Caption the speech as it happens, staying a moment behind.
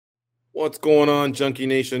What's going on, Junkie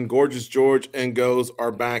Nation? Gorgeous George and Goes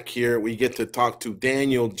are back here. We get to talk to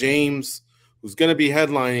Daniel James, who's going to be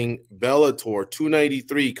headlining Bellator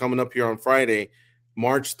 293 coming up here on Friday,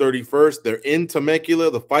 March 31st. They're in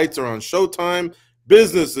Temecula. The fights are on Showtime.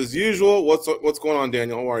 Business as usual. What's going on,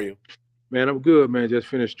 Daniel? How are you? Man, I'm good, man. Just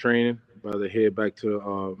finished training. About to head back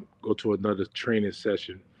to go to another training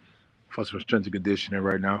session for some strength and conditioning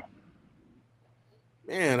right now.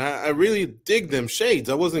 Man, I really dig them shades.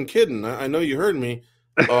 I wasn't kidding. I know you heard me.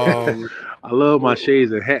 I love my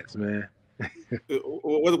shades and hats, man.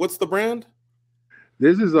 What's the brand?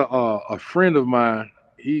 This is a friend of mine.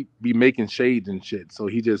 He be making shades and shit. So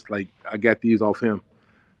he just I got these off him.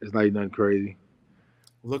 It's not nothing crazy.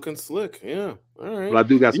 Looking slick, yeah. All right. But I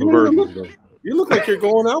do got some versions though. You look like you're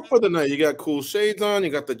going out for the night. You got cool shades on. You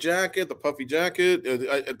got the jacket, the puffy jacket.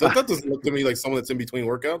 That doesn't look to me like someone that's in between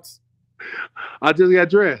workouts. I just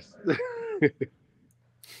got dressed.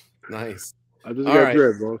 Nice. I just got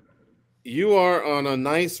dressed, bro. You are on a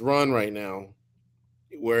nice run right now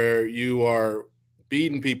where you are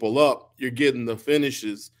beating people up. You're getting the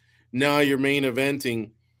finishes. Now you're main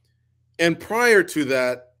eventing. And prior to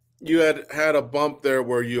that, you had a bump there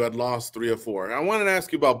where you had lost 3 or 4. I wanted to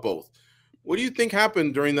ask you about both. What do you think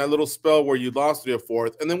happened during that little spell where you lost 3 or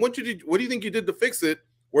 4? And then what do you think you did to fix it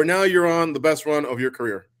where now you're on the best run of your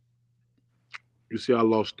career? You see, I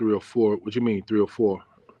lost 3 or 4. What you mean 3 or 4?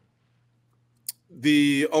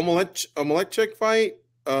 The Omelechek fight,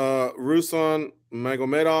 Ruslan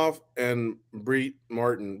Magomedov, and Brett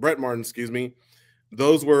Martin, excuse me.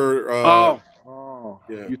 Those were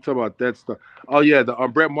yeah. You talk about that stuff. Oh yeah, the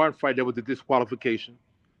Brett Martin fight, that was the disqualification.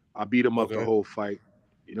 I beat him up the whole fight.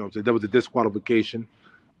 You know what I'm saying? That was a disqualification.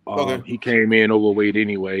 He came in overweight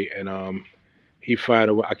anyway, and he fired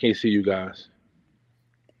away. I can't see you guys.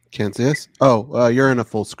 Can't see us? Oh, you're in a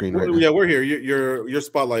full screen right now. Yeah, we're here. You're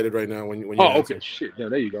spotlighted right now when you okay. Shit. Yeah,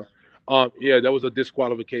 there you go. Yeah, that was a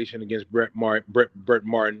disqualification against Brett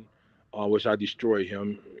Martin, which I destroyed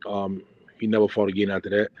him. He never fought again after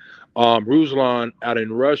that. Ruslan out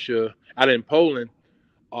in Poland,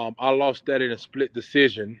 I lost that in a split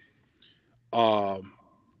decision. I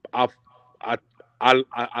got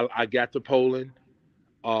to Poland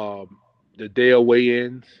the day of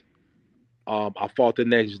weigh-ins. I fought the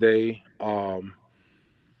next day. I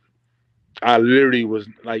literally was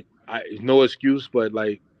no excuse, but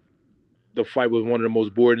the fight was one of the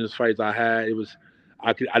most boring fights I had. It was,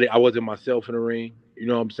 I wasn't myself in the ring. You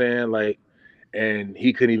know what I'm saying? And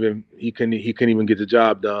he couldn't even get the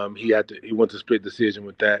job done. He went to split decision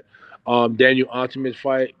with that. Daniel Ultimate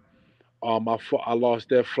fight. I lost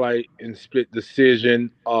that fight in split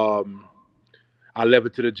decision. I left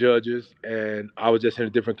it to the judges, and I was just in a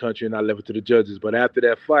different country, and I left it to the judges. But after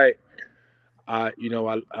that fight, I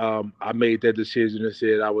made that decision and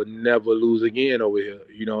said I would never lose again over here,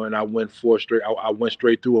 and I went 4 straight. I went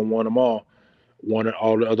straight through and won them all. Won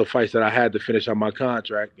all the other fights that I had to finish out my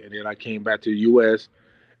contract, and then I came back to the U.S.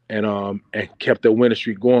 and kept the winning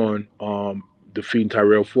streak going, defeating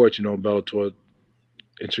Tyrell Fortune on Bellator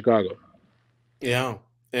in Chicago. Yeah,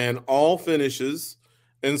 and all finishes.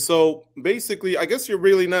 And so basically, I guess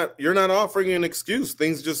you're not offering an excuse.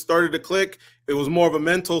 Things just started to click. It was more of a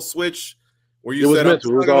mental switch where you said, I'm not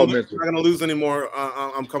going to lose anymore.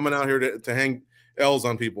 I'm coming out here to hang L's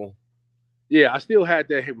on people. Yeah, I still had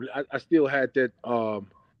that. I still had that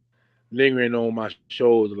lingering on my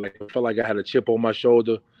shoulder. I felt like I had a chip on my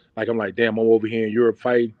shoulder. I'm like, damn, I'm over here in Europe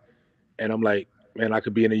fighting. And I'm like, man, I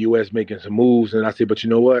could be in the U.S. making some moves. And I said, but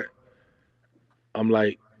you know what? I'm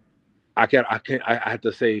like, I have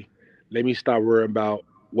to say, let me stop worrying about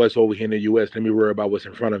what's over here in the U.S. Let me worry about what's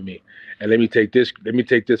in front of me, and let me take this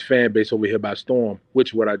fan base over here by storm.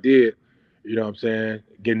 Which what I did, you know what I'm saying?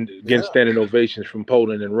 Getting standing ovations from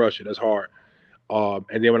Poland and Russia. That's hard.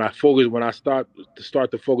 And then when I start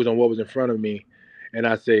to focus on what was in front of me, and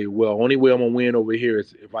I say, well, only way I'm gonna win over here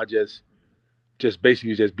is if I just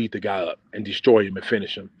basically beat the guy up and destroy him and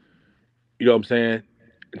finish him. You know what I'm saying?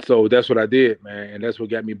 And so that's what I did, man, and that's what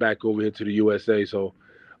got me back over here to the USA. So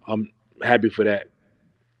I'm happy for that.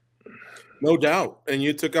 No doubt. And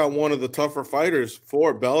you took out one of the tougher fighters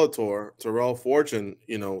for Bellator, Tyrell Fortune.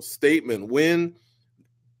 Statement win,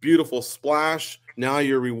 beautiful splash. Now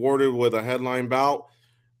you're rewarded with a headline bout.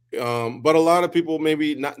 But a lot of people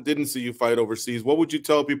maybe didn't see you fight overseas. What would you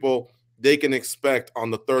tell people they can expect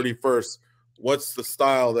on the 31st? What's the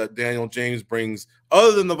style that Daniel James brings,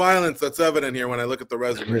 other than the violence that's evident here when I look at the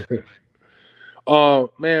resume?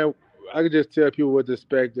 Man, I could just tell people what to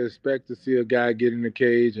expect. They expect to see a guy get in the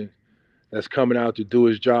cage and that's coming out to do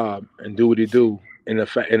his job and do what he do in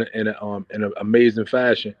an amazing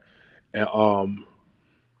fashion. And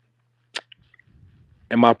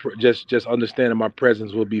and just understanding my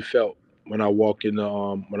presence will be felt when I walk in the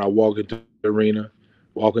when I walk into the arena,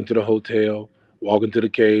 walk into the hotel, walk into the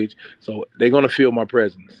cage. So they're gonna feel my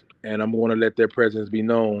presence, and I'm gonna let their presence be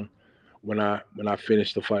known when I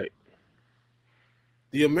finish the fight.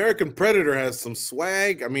 The American Predator has some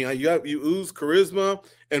swag. I mean, you ooze charisma,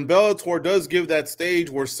 and Bellator does give that stage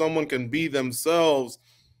where someone can be themselves.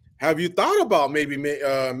 Have you thought about maybe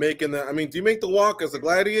making that? I mean, do you make the walk as a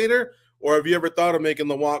gladiator, or have you ever thought of making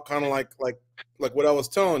the walk kind of like what I was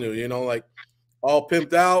telling you? You know, like all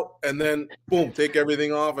pimped out, and then boom, take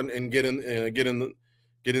everything off and get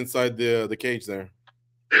inside the cage there.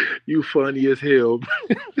 You funny as hell.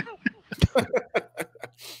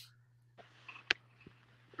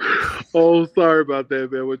 Oh, sorry about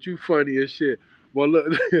that, man. But you funny as shit. Well,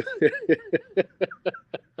 look.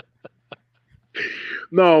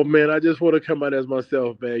 No, man. I just want to come out as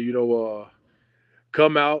myself, man.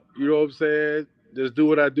 Come out. You know what I'm saying? Just do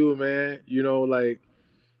what I do, man. Like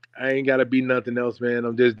I ain't gotta be nothing else, man.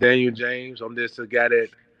 I'm just Daniel James. I'm just the guy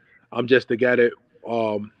that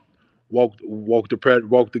um walk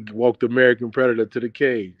the American Predator to the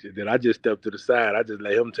cage. And then I just step to the side. I just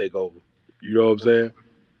let him take over. You know what I'm saying?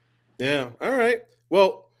 Yeah. All right.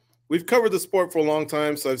 Well, we've covered the sport for a long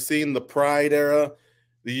time, so I've seen the Pride era,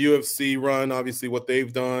 the UFC run, obviously what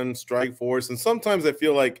they've done, Strike Force, and sometimes I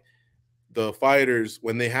feel like the fighters,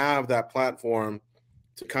 when they have that platform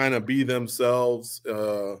to kind of be themselves,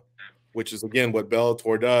 which is again what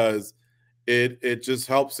Bellator does, it just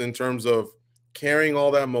helps in terms of carrying all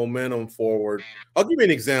that momentum forward. I'll give you an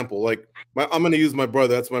example. Like I'm going to use my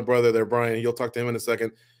brother. That's my brother there, Brian. You'll talk to him in a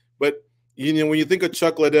second. But when you think of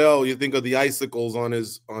Chuck Liddell, you think of the icicles on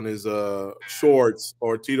his shorts,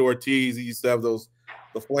 or Tito Ortiz. He used to have the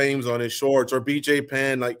flames on his shorts, or BJ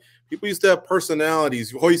Penn. Like people used to have personalities.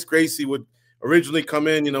 Hoist Gracie would originally come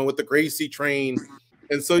in, with the Gracie train.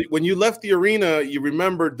 And so when you left the arena, you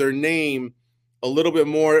remembered their name a little bit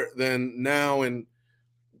more than now. And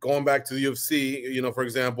going back to the UFC, for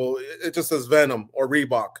example, it just says Venom or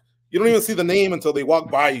Reebok. You don't even see the name until they walk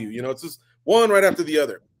by you. It's just one right after the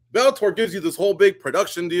other. Bellator gives you this whole big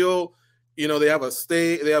production deal. They have a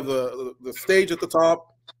stage, they have the stage at the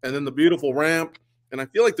top, and then the beautiful ramp. And I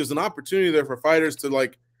feel like there's an opportunity there for fighters to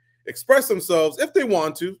like express themselves if they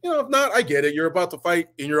want to. If not, I get it. You're about to fight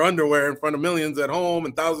in your underwear in front of millions at home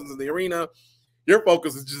and thousands in the arena. Your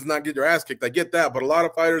focus is just not get your ass kicked. I get that. But a lot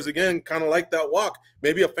of fighters, again, kind of like that walk.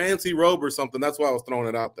 Maybe a fancy robe or something. That's why I was throwing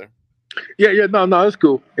it out there. Yeah. No, it's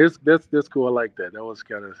cool. That's cool. I like that. That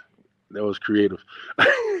was creative.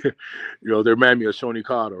 They remind me of Shoney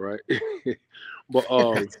Carter, right?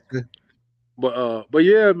 but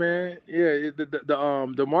yeah, man. Yeah,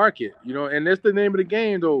 the market, and that's the name of the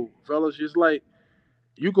game, though, fellas. Just like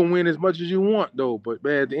you can win as much as you want, though. But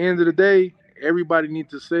man, at the end of the day, everybody needs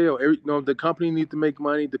to sell. The company needs to make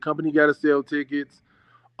money. The company got to sell tickets.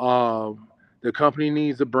 The company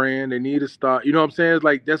needs a brand. They need a stock. You know what I'm saying? It's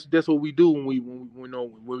like that's what we do when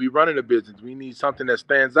we run in a business. We need something that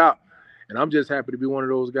stands out. And I'm just happy to be one of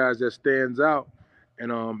those guys that stands out.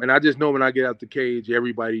 And I just know when I get out the cage,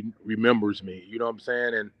 everybody remembers me. You know what I'm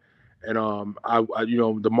saying? And I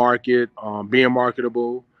the market, being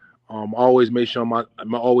marketable, always make sure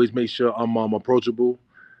I'm approachable,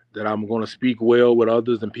 that I'm going to speak well with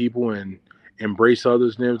others and people and embrace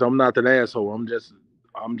others. I'm not an asshole. I'm just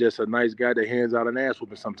a nice guy that hands out an ass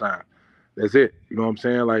whooping sometimes. That's it. You know what I'm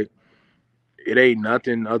saying? Like, it ain't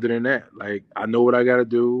nothing other than that. Like, I know what I got to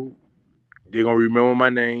do. They're going to remember my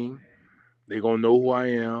name. They're going to know who I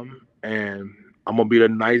am. And I'm going to be the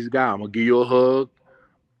nice guy. I'm going to give you a hug.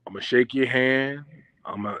 I'm going to shake your hand.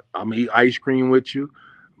 I'm going to eat ice cream with you.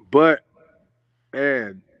 But,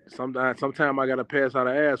 man, sometimes I got to pass out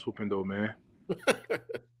an ass whooping, though, man.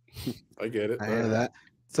 I get it. I hear that.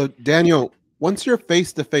 So, Daniel, once you're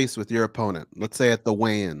face-to-face with your opponent, let's say at the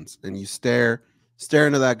weigh-ins, and you stare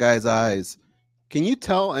into that guy's eyes, can you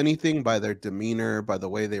tell anything by their demeanor, by the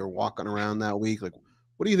way they were walking around that week? Like,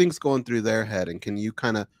 what do you think's going through their head? And can you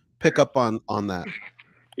kind of pick up on that?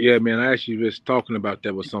 Yeah, man, I actually was talking about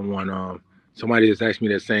that with someone. Somebody just asked me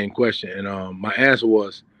that same question, and my answer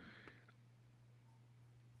was,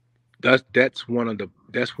 that's one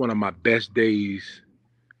of my best days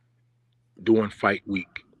during fight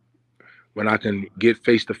week, when I can get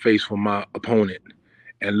face to face with my opponent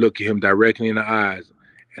and look at him directly in the eyes,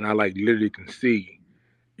 and I like literally can see.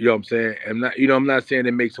 You know what I'm saying? I'm not saying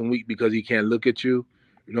it makes him weak because he can't look at you.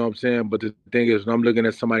 You know what I'm saying? But the thing is, when I'm looking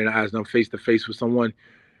at somebody in the eyes and I'm face to face with someone,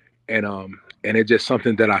 and it's just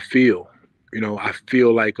something that I feel. I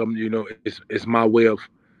feel like it's my way of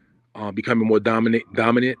becoming more dominant.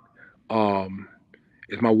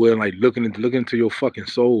 It's my will, like looking into your fucking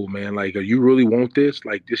soul, man. Like, you really want this?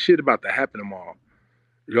 Like, this shit about to happen tomorrow.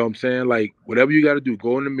 You know what I'm saying? Like, whatever you got to do,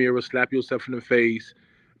 go in the mirror, slap yourself in the face,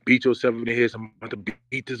 beat yourself in the head. I'm about to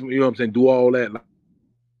beat this. You know what I'm saying? Do all that. Like,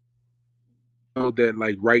 that,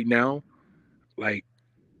 like, right now, like,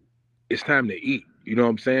 it's time to eat. You know what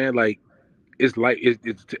I'm saying? Like, it's like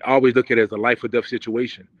it's I always look at it as a life or death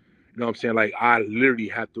situation. You know what I'm saying? Like, I literally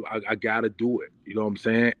have to. I gotta do it. You know what I'm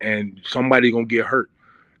saying? And somebody gonna get hurt,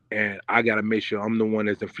 and I gotta make sure I'm the one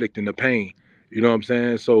that's inflicting the pain. You know what I'm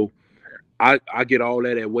saying? So I get all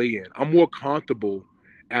that at weigh-in. I'm more comfortable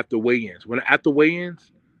after weigh-ins. When after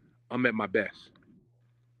weigh-ins, I'm at my best.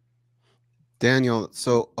 Daniel,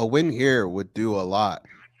 so a win here would do a lot,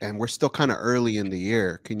 and we're still kind of early in the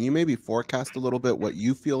year. Can you maybe forecast a little bit what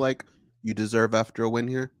you feel like you deserve after a win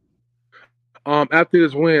here? After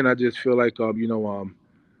this win, I just feel like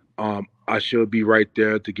I should be right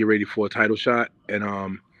there to get ready for a title shot,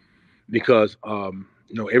 and because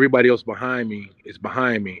everybody else behind me is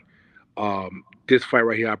behind me. This fight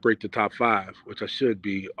right here, I break the top 5, which I should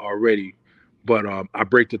be already, but I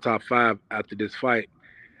break the top 5 after this fight,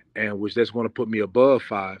 and which that's going to put me above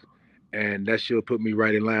 5, and that should put me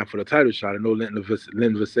right in line for the title shot. I know Lynn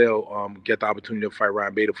Vassell get the opportunity to fight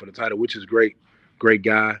Ryan Bader for the title, which is great. Great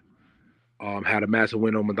guy. Had a massive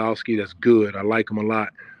win on Modowski. That's good. I like him a lot.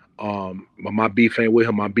 But my beef ain't with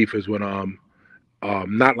him. My beef is with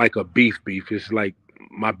not like a beef. It's like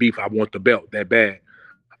my beef. I want the belt that bad.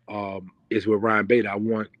 Is with Ryan Bader. I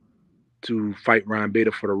want to fight Ryan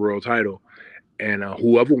Bader for the world title, and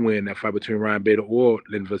whoever win that fight between Ryan Bader or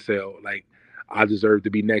Lynn Vassell, like, I deserve to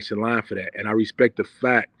be next in line for that. And I respect the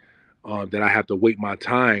fact that I have to wait my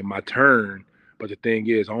turn. But the thing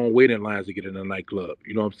is, I don't wait in lines to get in a nightclub.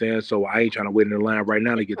 You know what I'm saying? So I ain't trying to wait in the line right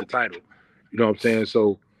now to get the title. You know what I'm saying?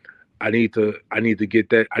 So I need to get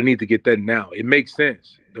that. I need to get that now. It makes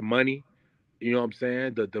sense. The money, you know what I'm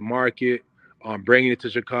saying? The market, bringing it to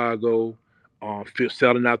Chicago,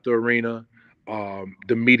 selling out the arena,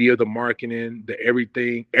 the media, the marketing, the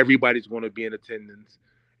everything. Everybody's going to be in attendance.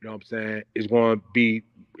 You know what I'm saying? It's going to be.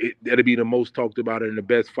 It'll be the most talked about and the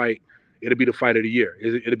best fight. It'll be the fight of the year.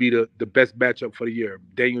 It'll be the best matchup for the year.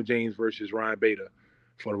 Daniel James versus Ryan Bader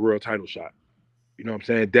for the world title shot. You know what I'm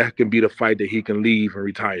saying? That can be the fight that he can leave and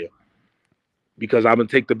retire. Because I'm going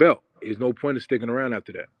to take the belt. There's no point in sticking around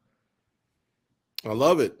after that. I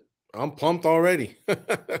love it. I'm pumped already.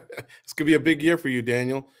 It's gonna be a big year for you,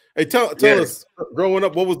 Daniel. Hey, tell us, growing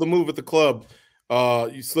up, what was the move at the club?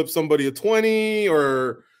 You slipped somebody a 20,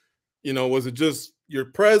 or was it just your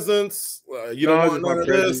presence? You don't want none of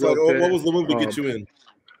this. Like, what was the move to get you in?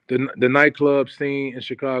 The nightclub scene in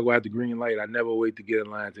Chicago at the green light. I never wait to get in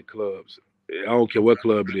lines at clubs. I don't care what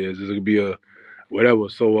club it is. It could be a whatever.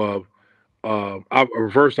 So I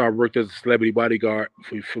worked as a celebrity bodyguard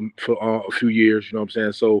for a few years. You know what I'm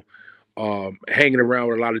saying? So hanging around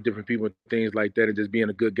with a lot of different people and things like that, and just being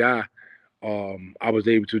a good guy, I was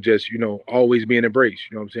able to just always be an embrace.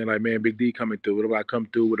 You know what I'm saying? Like, man, Big D coming through. Whatever, I come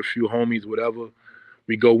through with a few homies, whatever.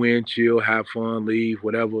 We go in, chill, have fun, leave,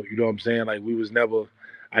 whatever. You know what I'm saying? Like,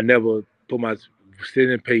 I never put my sit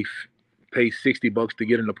and pay $60 to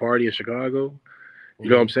get in the party in Chicago. You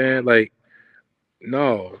know what I'm saying? Like,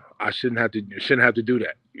 no, I shouldn't have to do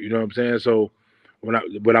that. You know what I'm saying? So when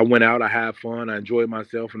I went out, I had fun, I enjoyed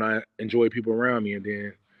myself, and I enjoyed people around me, and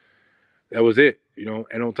then that was it. And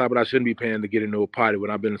on top of that, I shouldn't be paying to get into a party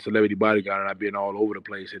when I've been a celebrity bodyguard and I've been all over the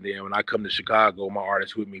place. And then when I come to Chicago, my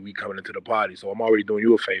artists with me, we coming into the party. So I'm already doing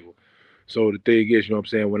you a favor. So the thing is, you know what I'm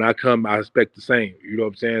saying, when I come, I expect the same. You know what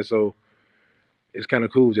I'm saying? So it's kind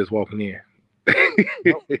of cool just walking in.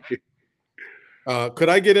 Could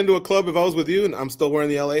I get into a club if I was with you and I'm still wearing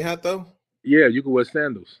the LA hat, though? Yeah, you can wear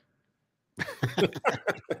sandals.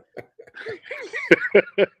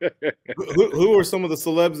 Who are some of the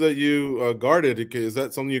celebs that you guarded? Is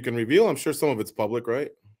that something you can reveal? I'm sure some of it's public,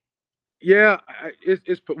 right? Yeah,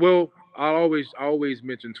 well, I always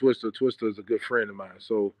mention Twister. Twister is a good friend of mine,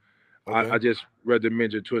 so okay. I just rather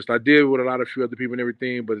mention Twister. I deal with a few other people and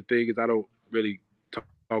everything, but the thing is, I don't really talk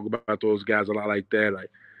about those guys a lot like that. Like,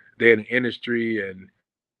 they're in the industry,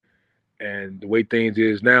 and the way things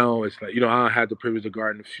is now, it's like, I had the privilege of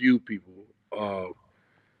guarding a few people.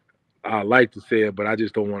 I like to say it, but I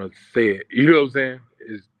just don't want to say it. You know what I'm saying?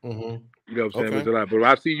 You know what I'm saying? Okay. It's a lot. But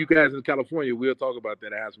I see you guys in California. We'll talk about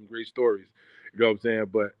that. I have some great stories. You know what I'm saying?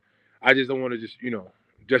 But I just don't want to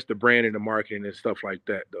just the brand and the marketing and stuff like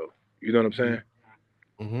that, though. You know what I'm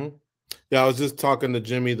saying? Yeah, I was just talking to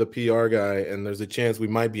Jimmy, the PR guy, and there's a chance we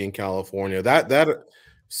might be in California. That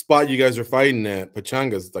spot you guys are fighting at,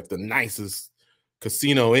 Pachanga's like the nicest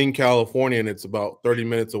casino in California, and it's about 30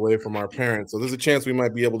 minutes away from our parents. So there's a chance we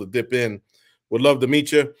might be able to dip in. Would love to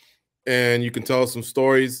meet you, and you can tell us some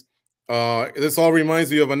stories. This all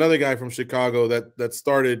reminds me of another guy from Chicago that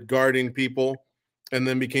started guarding people and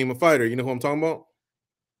then became a fighter. You know who I'm talking about?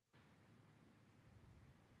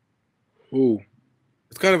 Who?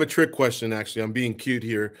 It's kind of a trick question, actually. I'm being cute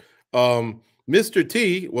here. Mr.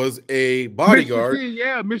 T was a bodyguard. Mr. T,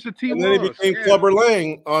 yeah, Mr. T. And then he became yeah. Clubber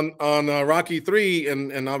Lang on Rocky 3,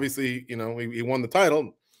 and obviously, you know, he won the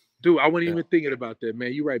title. Dude, I wasn't even thinking about that,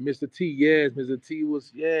 man. You're right, Mr. T. Yes, Mr. T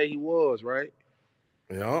was. Yeah, he was right.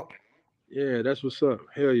 Yeah. Yeah, that's what's up.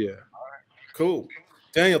 Hell yeah. Cool.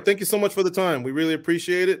 Daniel, thank you so much for the time. We really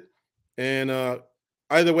appreciate it. And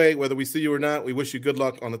either way, whether we see you or not, we wish you good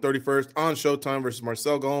luck on the 31st on Showtime versus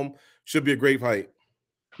Marcelo Golm. Should be a great fight.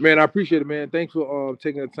 Man, I appreciate it, man. Thanks for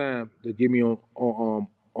taking the time to get me on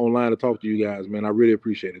online to talk to you guys, man. I really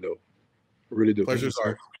appreciate it, though. I really do. Pleasure,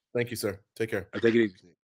 sir. Thank you, sir. Take care. I take it easy.